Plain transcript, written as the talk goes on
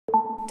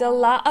The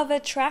law of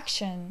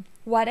attraction.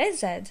 What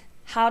is it?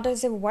 How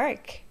does it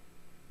work?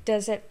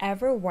 Does it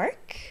ever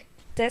work?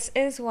 This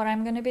is what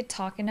I'm going to be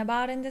talking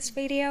about in this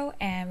video,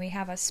 and we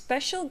have a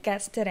special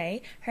guest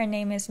today. Her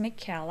name is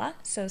Michaela,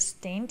 so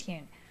stay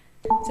tuned.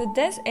 So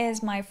this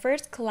is my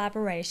first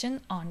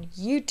collaboration on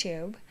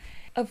YouTube.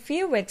 A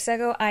few weeks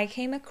ago, I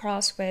came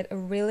across with a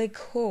really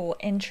cool,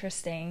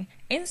 interesting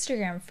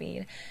Instagram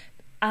feed.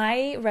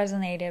 I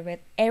resonated with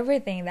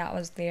everything that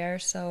was there,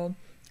 so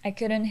I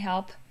couldn't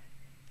help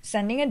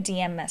sending a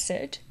DM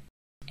message.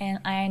 And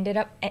I ended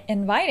up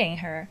inviting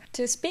her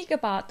to speak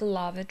about the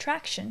law of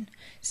attraction.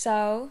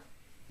 So,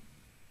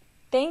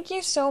 thank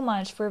you so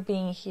much for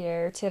being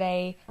here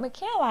today.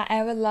 Michaela,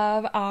 I would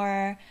love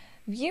our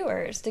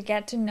viewers to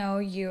get to know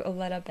you a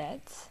little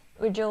bit.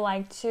 Would you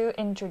like to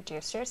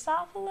introduce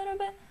yourself a little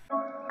bit?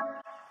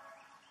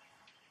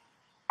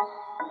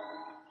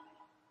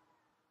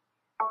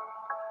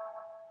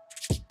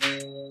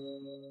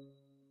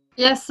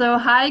 Yes, so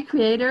hi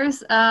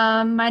creators.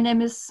 My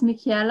name is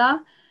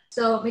Michaela.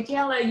 So,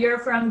 Michaela, you're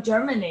from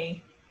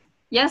Germany.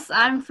 Yes,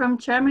 I'm from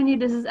Germany.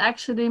 This is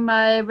actually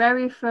my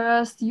very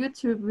first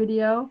YouTube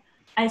video.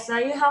 I saw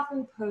you have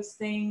been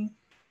posting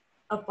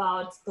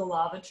about the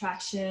law of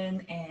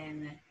attraction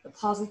and the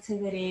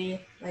positivity.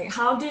 Like,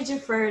 how did you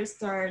first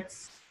start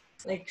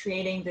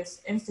creating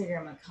this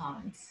Instagram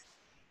account?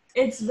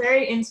 It's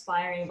very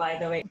inspiring, by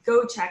the way.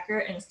 Go check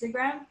her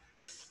Instagram.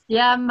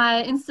 Yeah,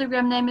 my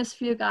Instagram name is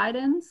Feel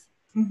Guidance.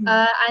 Mm-hmm.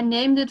 I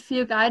named it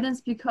Feel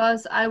Guidance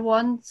because I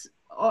want,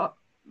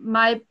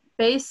 my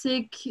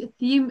basic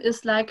theme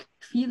is like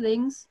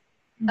feelings.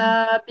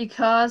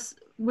 Because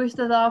with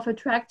the law of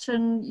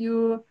attraction,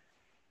 you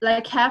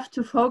like have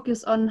to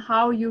focus on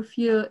how you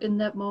feel in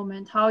that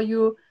moment, how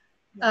you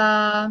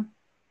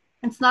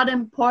it's not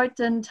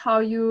important how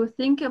you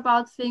think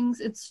about things,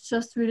 it's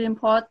just really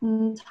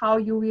important how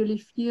you really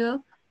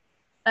feel.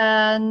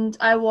 And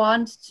I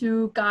want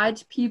to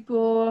guide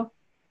people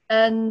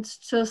and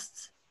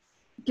just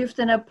give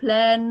them a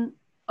plan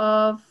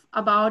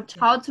about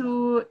how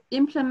to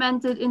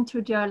implement it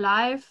into their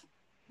life.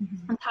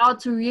 And how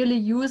to really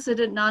use it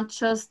and not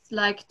just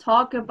like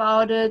talk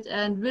about it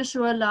and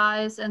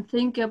visualize and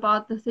think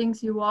about the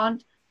things you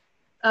want.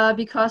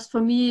 Because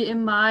for me,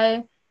 in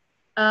my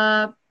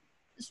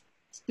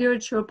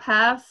spiritual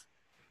path,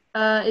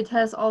 it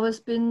has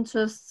always been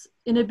just,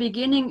 in the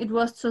beginning, it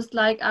was just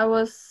like I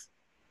was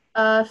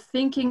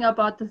thinking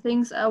about the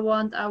things I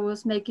want. I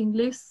was making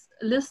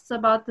lists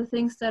about the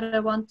things that I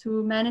want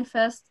to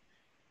manifest.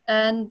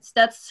 And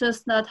that's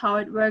just not how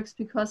it works,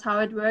 because how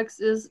it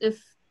works is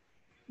if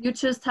you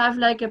just have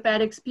like a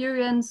bad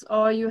experience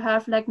or you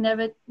have like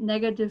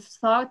negative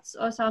thoughts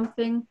or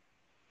something,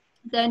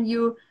 then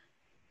you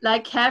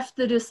like have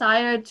the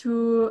desire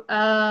to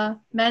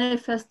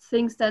manifest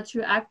things that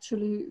you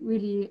actually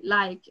really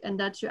like and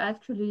that you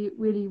actually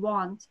really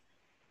want.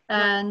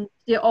 And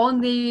the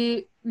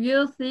only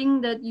real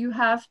thing that you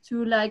have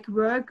to like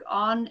work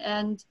on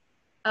and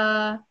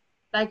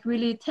like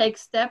really take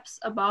steps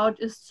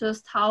about is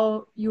just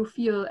how you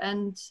feel,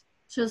 and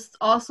just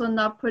also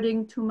not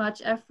putting too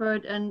much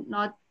effort and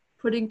not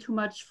putting too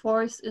much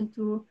force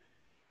into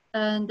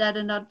and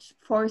not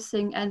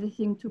forcing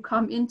anything to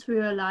come into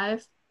your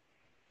life,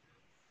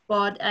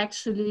 but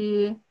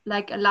actually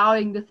like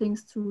allowing the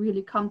things to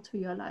really come to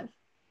your life.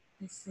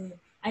 I see.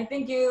 I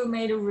think you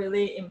made a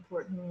really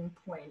important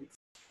point.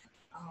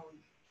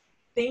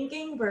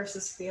 Thinking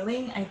versus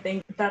feeling, I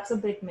think that's a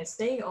big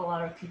mistake a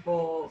lot of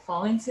people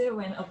fall into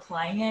when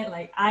applying it.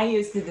 Like, I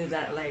used to do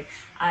that. Like,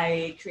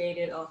 I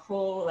created a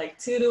whole like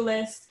to-do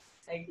list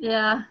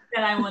that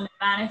I want to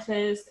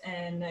manifest,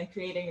 and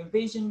creating a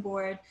vision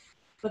board.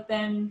 But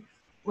then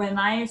when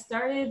I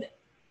started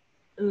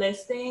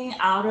listing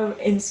out of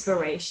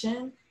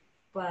inspiration,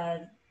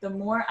 but the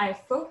more I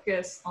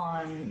focus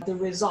on the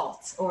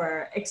results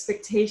or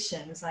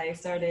expectations, I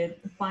started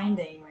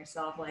finding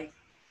myself like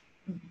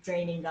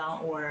draining down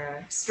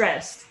or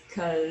stressed,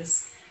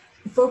 because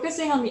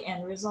focusing on the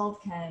end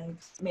result can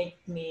make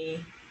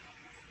me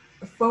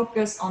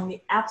focus on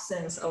the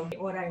absence of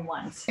what I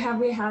want.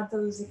 Have you had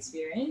those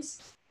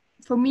experiences?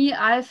 For me,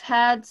 I've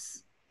had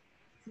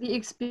the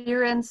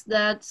experience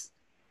that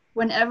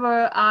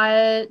whenever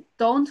I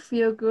don't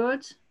feel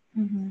good,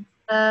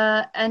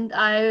 and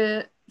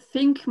I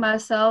think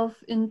myself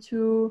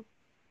into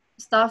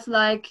stuff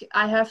like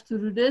I have to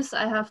do this,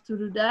 I have to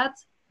do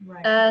that,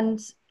 and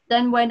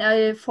then when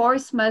I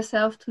force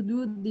myself to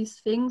do these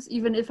things,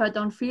 even if I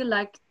don't feel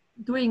like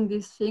doing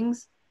these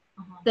things,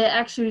 they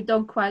actually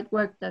don't quite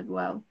work that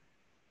well.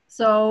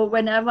 So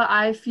whenever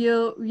I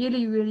feel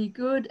really, really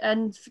good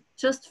and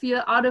just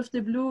feel out of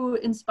the blue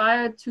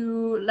inspired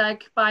to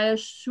like buy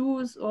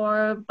shoes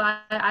or buy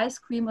ice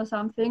cream or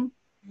something,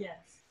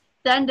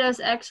 then there's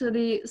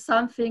actually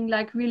something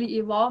like really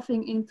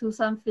evolving into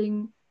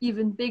something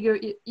even bigger,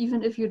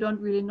 even if you don't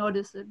really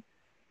notice it.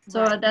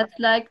 So that's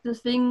like the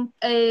thing,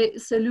 a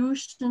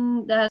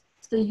solution that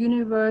the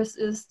universe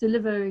is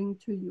delivering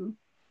to you,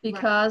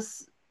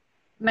 because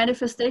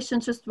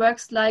manifestation just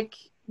works like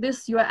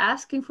this. You are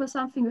asking for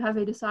something, you have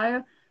a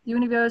desire, the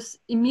universe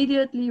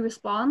immediately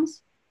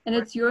responds, and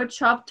it's your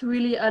job to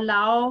really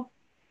allow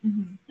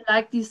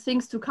like these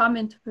things to come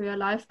into your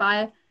life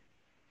by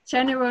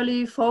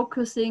generally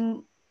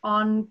focusing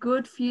on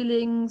good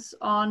feelings,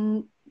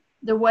 on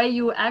the way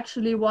you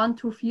actually want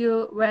to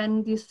feel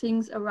when these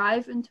things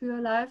arrive into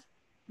your life.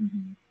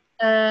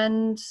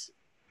 And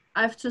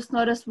I've just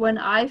noticed when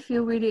I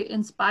feel really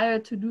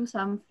inspired to do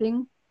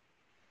something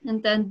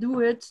and then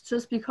do it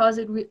just because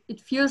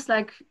it feels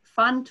like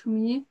fun to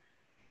me,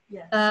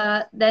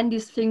 then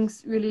these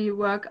things really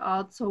work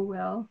out so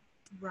well.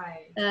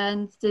 Right.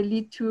 And they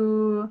lead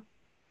to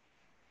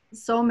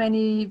so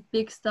many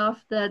big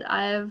stuff that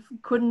I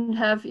couldn't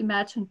have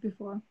imagined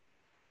before.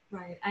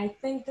 Right. I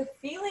think the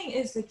feeling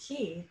is the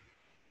key.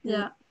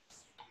 Yeah.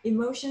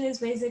 Emotion is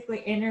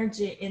basically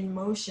energy in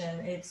motion.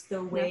 It's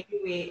the way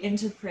we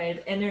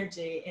interpret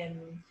energy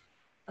in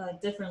a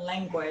different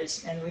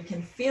language, and we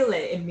can feel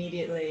it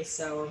immediately.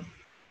 So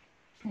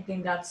I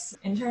think that's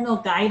internal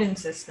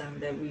guidance system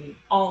that we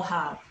all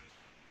have.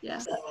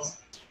 Yes. So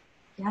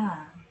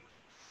yeah.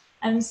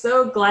 I'm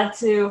so glad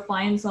to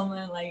find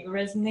someone like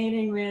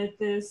resonating with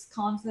this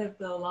concept,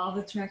 the law of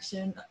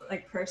attraction,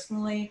 like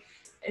personally.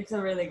 It's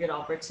a really good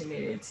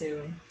opportunity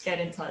to get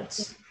in touch.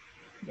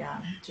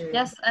 Yeah, true.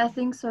 Yes, I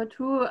think so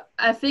too.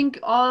 I think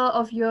all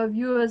of your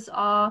viewers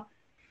are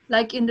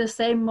like in the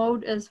same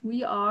mode as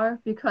we are,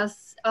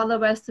 because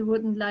otherwise they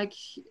wouldn't like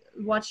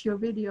watch your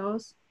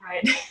videos.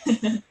 Right.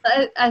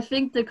 I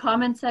think the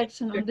comment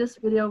section on this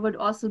video would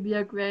also be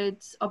a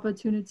great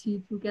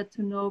opportunity to get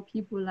to know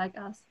people like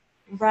us.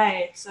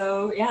 Right.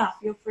 So yeah,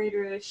 feel free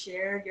to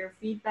share your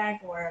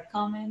feedback or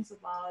comments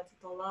about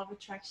the law of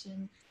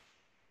attraction.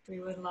 We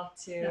would love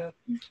to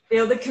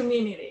build a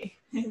community.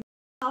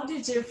 How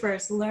did you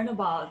first learn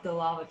about the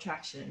law of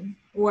attraction?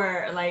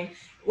 Or like,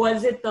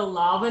 was it the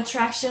law of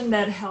attraction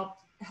that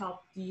helped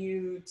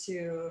you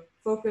to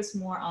focus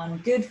more on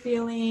good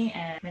feeling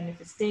and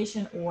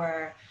manifestation,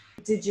 or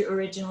did you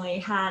originally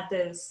had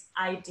this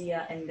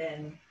idea and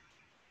then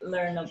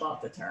learn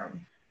about the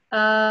term?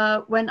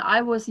 When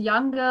I was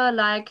younger,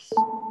 like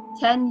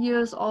 10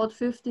 years old,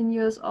 15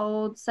 years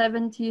old,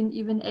 17,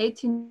 even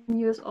 18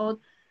 years old,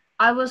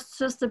 I was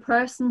just a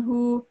person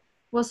who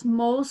was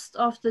most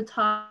of the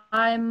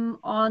time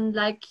on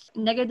like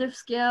negative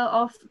scale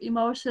of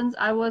emotions.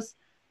 I was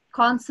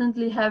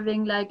constantly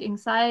having like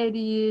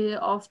anxiety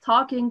of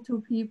talking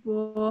to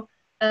people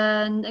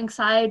and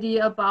anxiety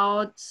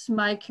about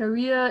my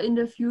career in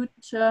the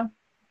future.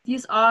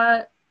 These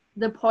are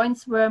the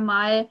points where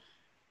my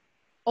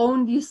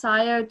own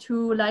desire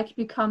to like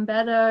become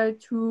better,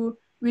 to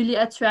really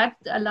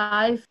attract a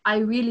life I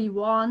really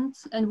want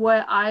and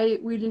where I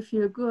really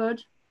feel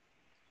good,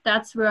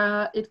 that's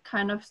where it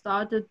kind of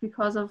started,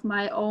 because of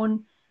my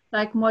own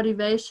like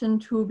motivation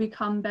to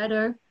become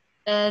better.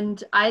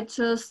 And I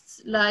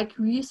just like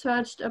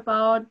researched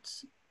about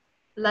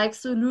like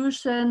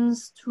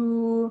solutions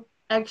to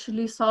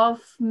actually solve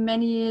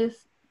many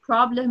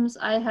problems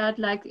I had,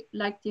 like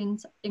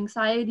the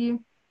anxiety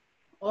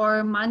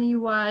or money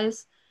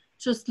wise,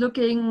 just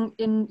looking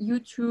in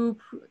YouTube,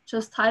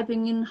 just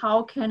typing in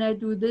how can I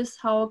do this,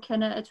 how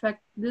can I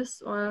attract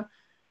this, or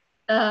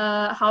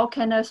how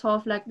can I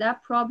solve like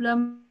that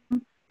problem.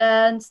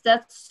 And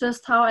that's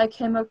just how I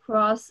came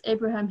across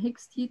Abraham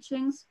Hicks'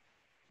 teachings.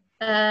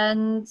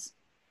 And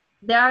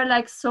there are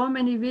like so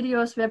many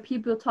videos where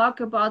people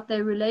talk about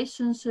their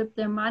relationship,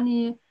 their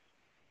money,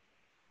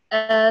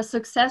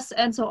 success,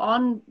 and so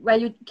on, where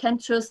you can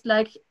just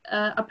like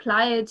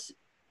apply it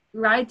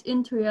right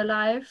into your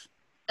life.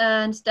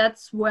 And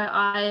that's where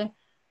I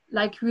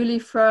like really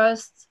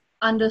first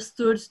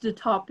understood the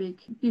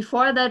topic.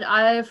 Before that,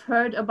 I've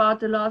heard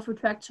about the law of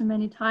attraction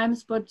many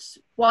times, but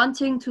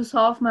wanting to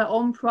solve my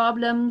own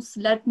problems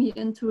led me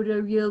into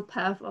the real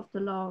path of the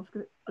law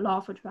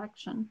of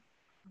attraction.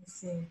 I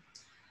see.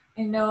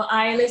 I know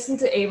I listen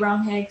to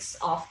Abraham Hicks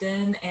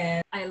often,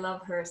 and I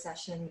love her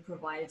session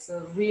provides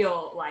a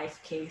real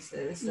life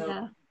cases.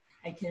 So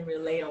I can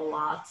relate a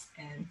lot.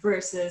 And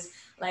versus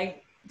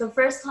like the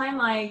first time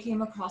I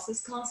came across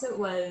this concept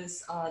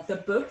was the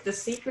book The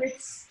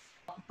Secrets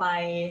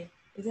by,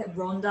 is it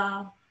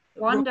Rhonda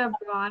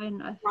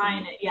Bryan, I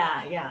Bryan? think.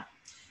 Yeah.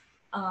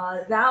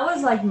 That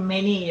was like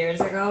many years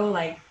ago,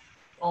 like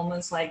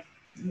almost like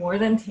more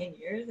than 10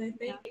 years, I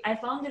think. I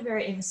found it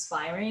very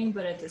inspiring,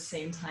 but at the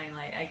same time,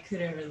 like I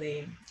couldn't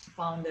really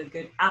found a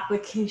good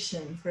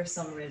application for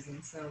some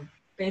reason. So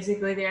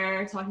basically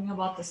they're talking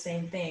about the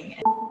same thing.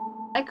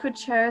 I could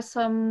share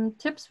some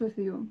tips with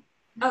you.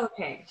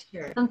 Okay,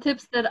 sure. Some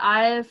tips that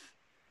I've,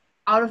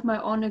 out of my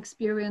own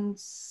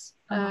experience,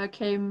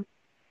 came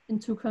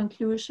into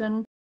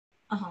conclusion.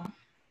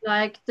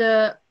 Like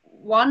the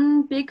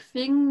one big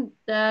thing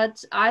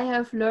that I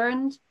have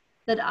learned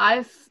that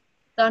I've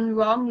done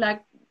wrong,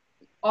 like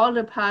all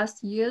the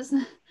past years,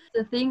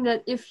 the thing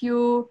that if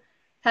you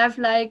have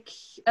like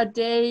a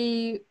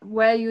day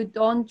where you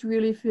don't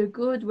really feel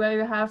good, where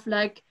you have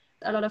like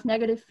a lot of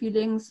negative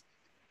feelings,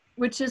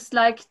 which is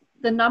like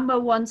the number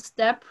one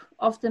step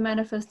of the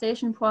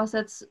manifestation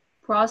process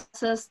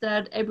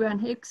that Abraham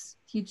Hicks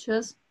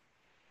teaches,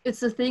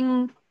 it's a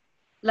thing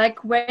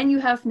like when you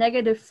have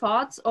negative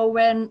thoughts or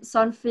when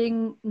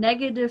something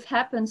negative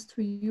happens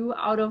to you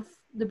out of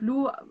the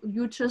blue,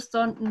 you just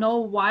don't know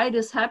why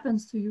this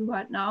happens to you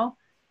right now.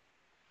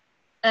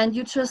 And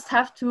you just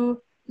have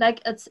to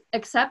like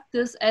accept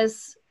this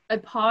as a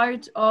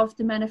part of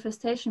the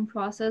manifestation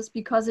process,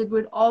 because it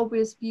will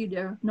always be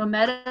there. No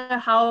matter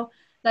how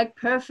like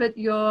perfect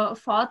your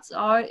thoughts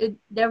are,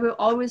 there will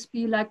always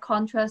be like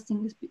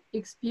contrasting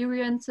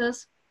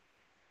experiences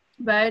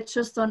where I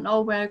just don't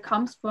know where it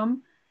comes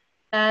from.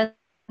 And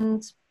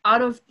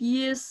out of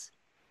these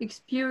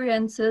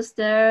experiences,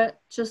 there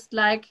just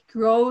like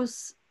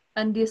grows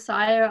a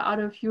desire out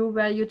of you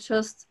where you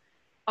just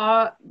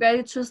are, where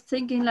you're just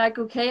thinking like,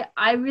 okay,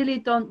 I really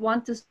don't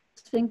want this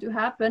thing to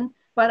happen,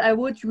 but I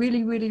would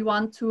really, really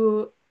want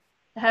to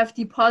have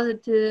the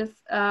positive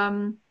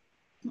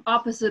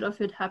opposite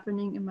of it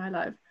happening in my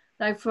life.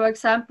 Like, for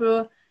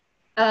example,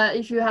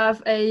 if you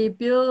have a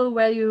bill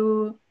where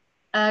you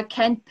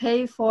can't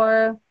pay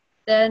for,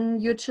 then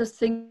you're just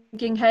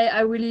thinking, hey,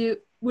 I really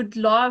would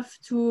love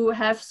to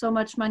have so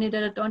much money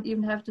that I don't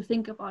even have to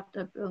think about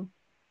that bill.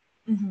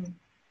 Mm-hmm.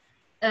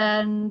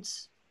 And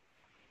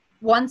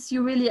once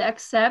you really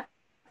accept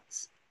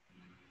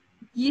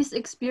these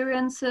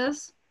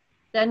experiences,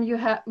 then you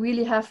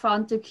really have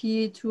found the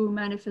key to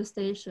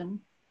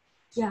manifestation.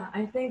 Yeah,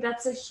 I think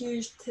that's a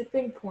huge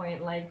tipping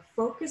point, like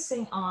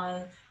focusing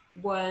on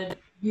what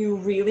you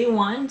really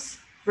want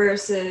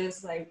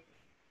versus like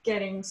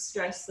getting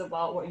stressed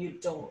about what you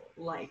don't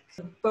like.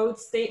 Both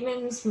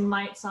statements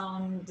might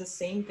sound the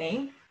same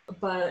thing,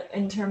 but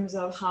in terms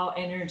of how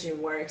energy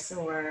works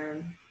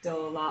or the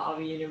law of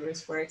the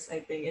universe works, I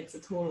think it's a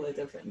totally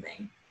different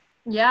thing.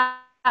 Yeah,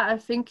 I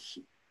think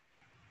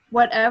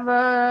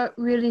whatever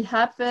really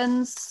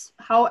happens,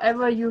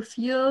 however you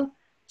feel,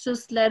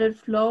 just let it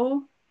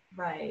flow.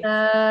 Right.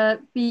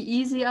 Be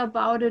easy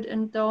about it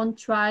and don't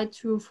try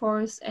to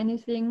force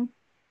anything.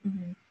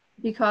 Mm-hmm.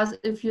 Because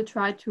if you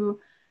try to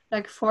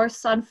like force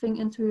something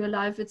into your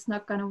life, it's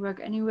not gonna work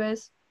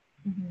anyways.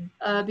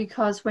 Mm-hmm.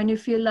 Because when you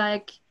feel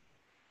like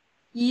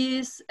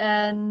ease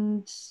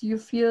and you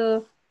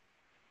feel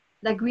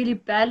like really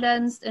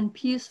balanced and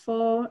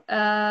peaceful,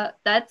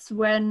 that's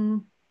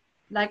when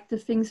like the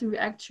things you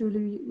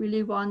actually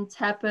really want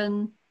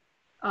happen,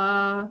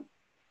 uh,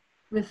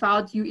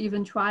 without you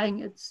even trying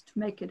it to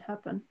make it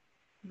happen.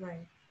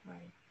 Right,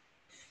 right.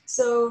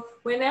 So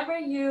whenever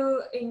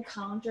you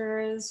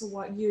encounters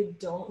what you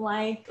don't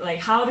like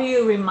how do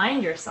you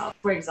remind yourself?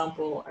 For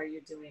example, are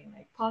you doing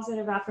like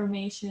positive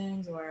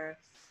affirmations or?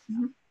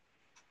 Mhm.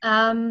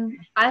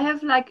 I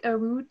have like a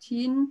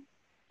routine.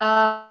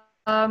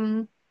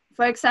 Um,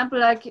 for example,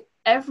 like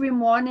every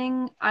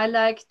morning, I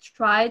like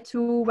try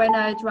to, when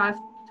I drive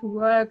to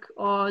work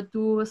or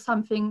do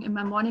something in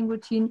my morning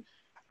routine,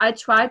 I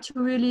try to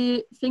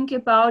really think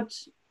about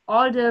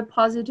all the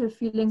positive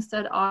feelings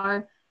that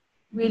are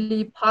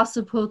really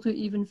possible to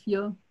even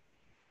feel.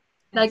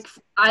 Like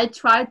I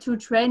try to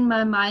train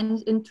my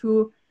mind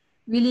into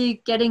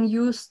really getting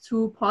used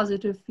to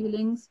positive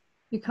feelings,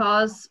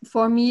 because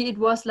for me it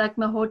was like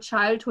my whole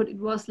childhood it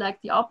was like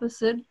the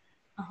opposite.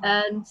 Uh-huh.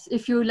 And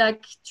if you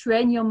like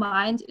train your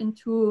mind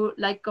into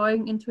like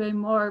going into a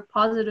more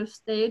positive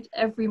state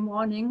every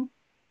morning,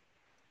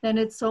 then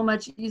it's so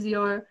much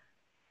easier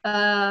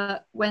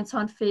when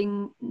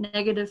something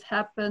negative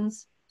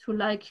happens to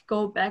like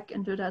go back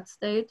into that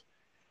state.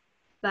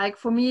 Like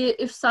for me,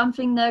 if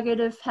something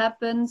negative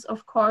happens,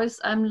 of course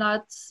I'm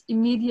not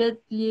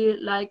immediately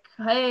like,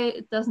 hey,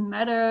 it doesn't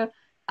matter,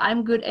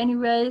 I'm good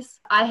anyways.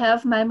 I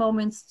have my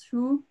moments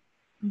too.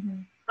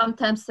 Mm-hmm.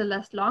 Sometimes they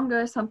last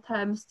longer,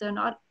 sometimes they're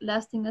not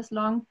lasting as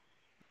long,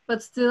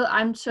 but still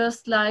I'm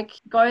just like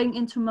going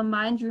into my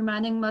mind,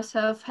 reminding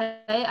myself,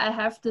 hey, I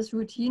have this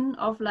routine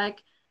of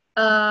like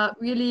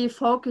really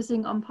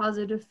focusing on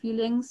positive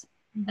feelings.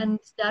 Mm-hmm. And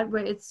that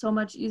way it's so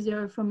much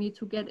easier for me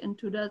to get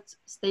into that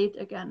state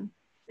again.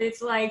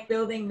 It's like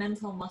building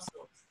mental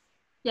muscles.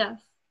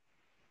 Yes.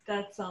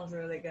 That sounds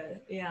really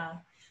good. Yeah.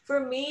 For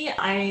me,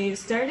 I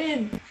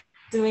started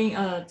doing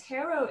a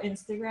tarot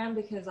Instagram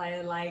because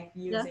I like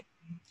Yeah. using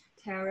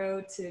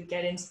tarot to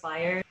get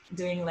inspired,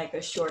 doing like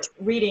a short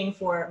reading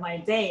for my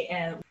day.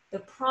 And the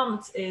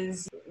prompt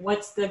is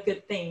what's the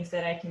good things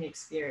that I can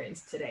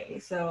experience today?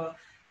 So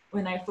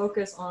when I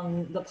focus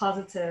on the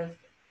positive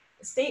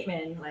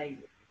statement, like,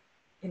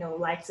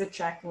 likes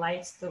attract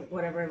likes, the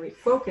whatever we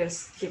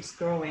focus keeps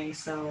growing.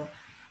 So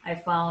I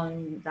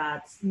found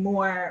that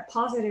more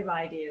positive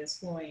ideas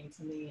flowing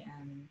to me.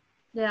 And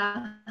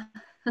Yeah.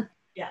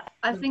 yeah.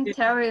 I think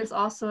tarot is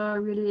also a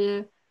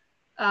really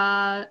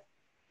uh,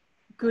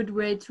 good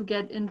way to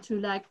get into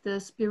like the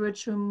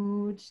spiritual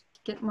mood,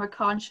 get more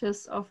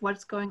conscious of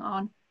what's going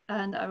on.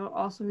 And I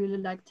also really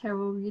like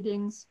tarot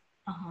readings.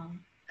 Uh-huh.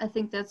 I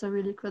think that's a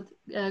really good,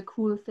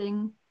 cool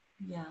thing.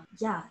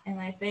 Yeah, and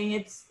I think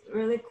it's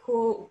really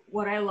cool.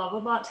 What I love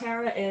about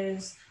tarot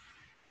is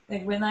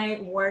like when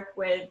I work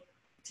with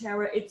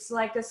tarot, it's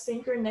like a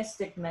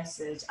synchronistic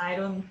message. I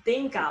don't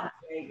think out,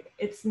 like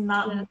it's Yeah.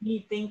 not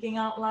me thinking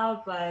out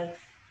loud, but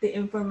the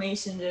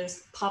information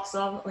just pops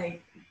up.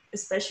 Like,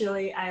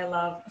 especially I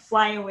love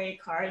flying away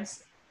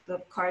cards, the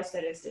cards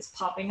that is just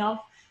popping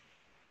up.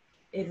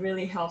 It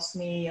really helps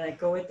me like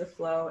go with the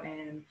flow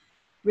and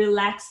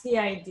relax the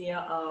idea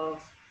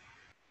of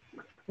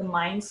the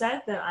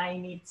mindset that I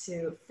need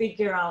to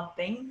figure out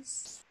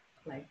things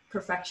like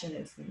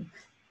perfectionism.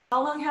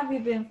 How long have you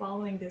been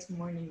following this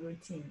morning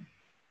routine?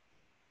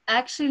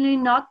 Actually,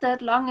 not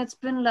that long. It's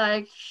been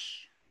like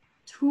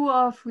 2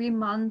 or 3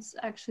 months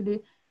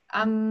actually.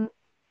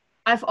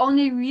 I've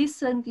only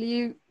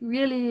recently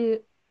really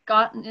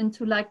gotten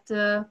into like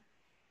the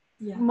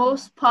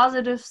most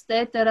positive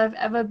state that I've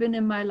ever been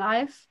in my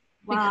life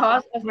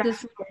because of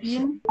this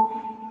routine.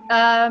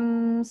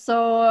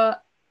 So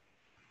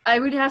I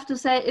really have to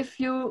say, if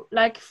you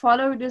like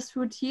follow this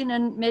routine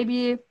and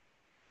maybe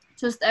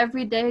just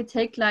every day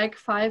take like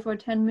 5 or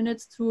 10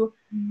 minutes to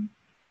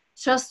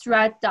just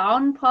write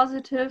down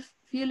positive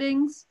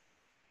feelings,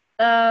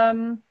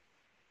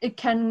 it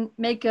can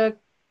make a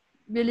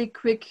really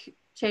quick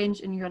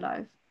change in your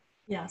life.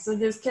 Yeah, so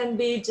this can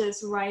be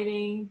just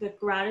writing the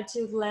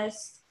gratitude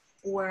list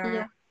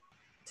or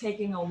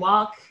taking a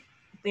walk,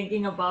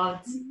 thinking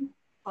about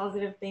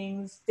positive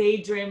things,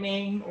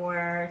 daydreaming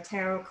or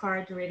tarot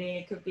card reading.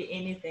 It could be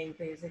anything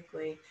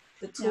basically.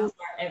 The tools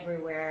are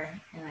everywhere,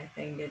 and I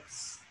think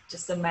it's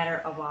just a matter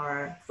of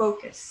our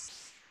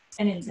focus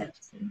and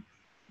intention.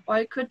 Or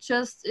I could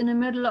just in the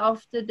middle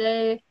of the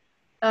day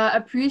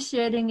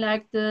appreciating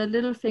like the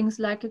little things,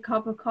 like a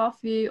cup of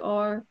coffee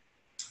or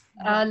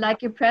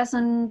like a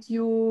present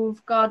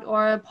you've got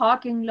or a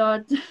parking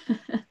lot.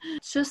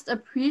 Just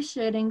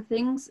appreciating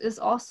things is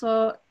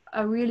also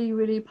a really,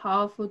 really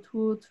powerful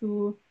tool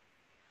to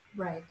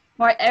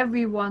for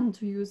everyone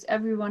to use.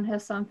 Everyone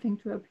has something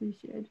to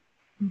appreciate.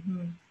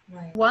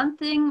 One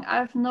thing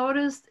I've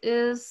noticed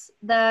is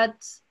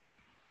that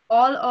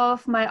all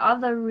of my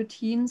other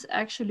routines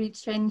actually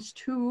changed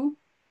too.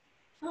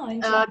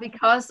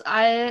 Because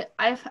I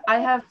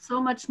have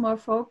so much more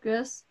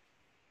focus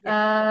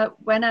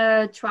when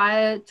I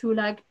try to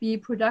like be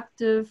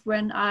productive,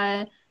 when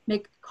I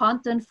make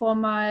content for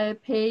my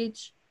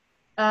page.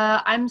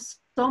 I'm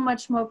so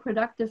much more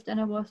productive than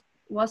I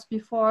was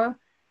before.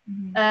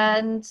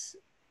 And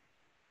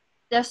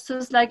there's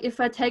just like, if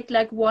I take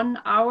like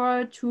 1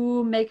 hour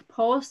to make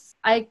posts,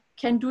 I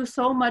can do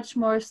so much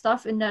more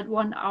stuff in that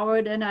 1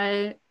 hour than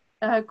I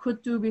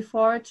could do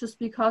before, just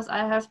because I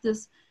have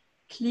this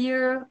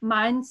clear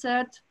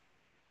mindset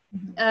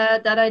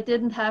that I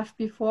didn't have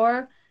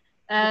before.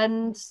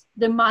 And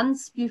the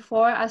months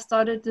before I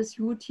started this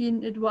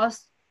routine, it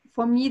was,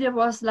 for me, there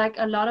was like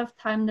a lot of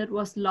time that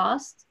was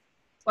lost,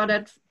 but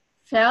it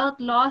felt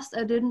lost.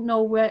 I didn't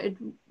know where it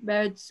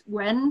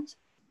went.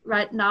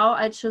 Right now,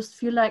 I just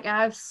feel like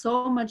I have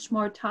so much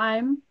more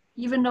time,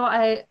 even though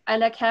I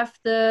like have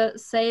the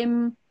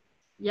same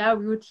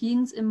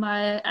routines in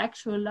my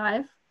actual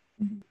life.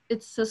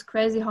 It's just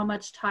crazy how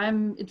much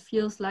time it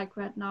feels like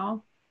right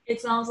now.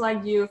 It sounds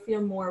like you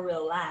feel more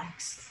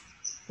relaxed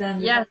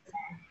than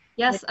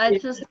yes, I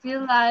just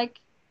feel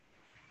like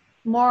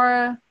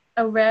more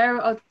aware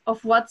of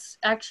what's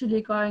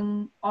actually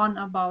going on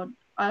about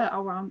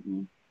around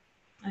me.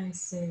 I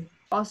see.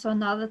 Also,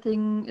 another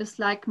thing is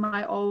like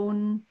my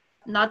own,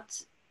 not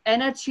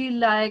energy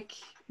like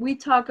we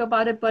talk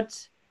about it,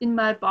 but in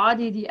my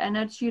body, the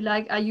energy.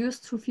 Like, I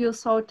used to feel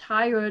so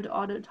tired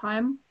all the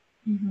time,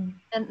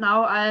 and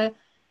now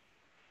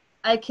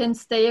I can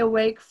stay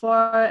awake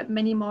for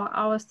many more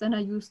hours than I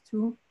used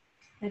to.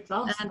 That's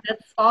awesome. And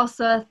that's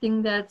also a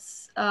thing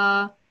that's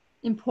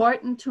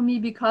important to me,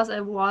 because I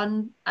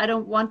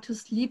don't want to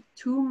sleep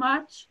too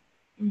much.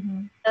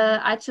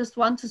 I just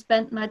want to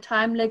spend my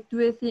time like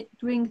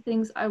doing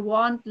things I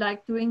want,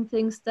 like doing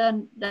things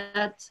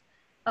that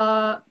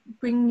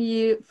bring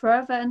me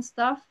further and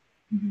stuff.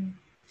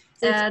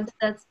 And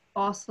that's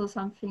also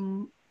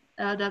something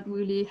that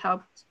really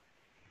helped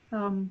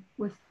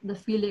with the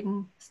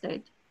feeling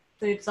state.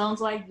 So it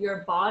sounds like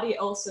your body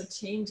also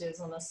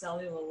changes on a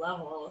cellular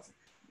level.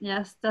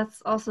 Yes,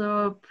 that's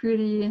also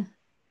pretty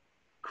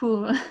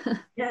cool.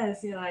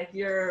 Yes,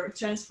 you're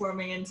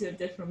transforming into a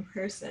different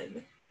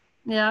person.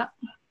 Yeah,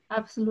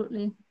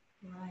 absolutely.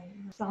 Right.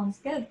 Sounds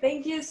good.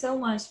 Thank you so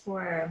much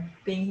for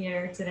being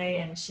here today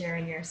and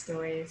sharing your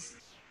stories.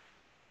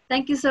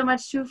 Thank you so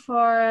much too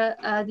for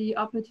the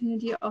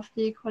opportunity of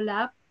the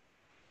collab.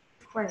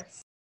 Of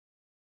course.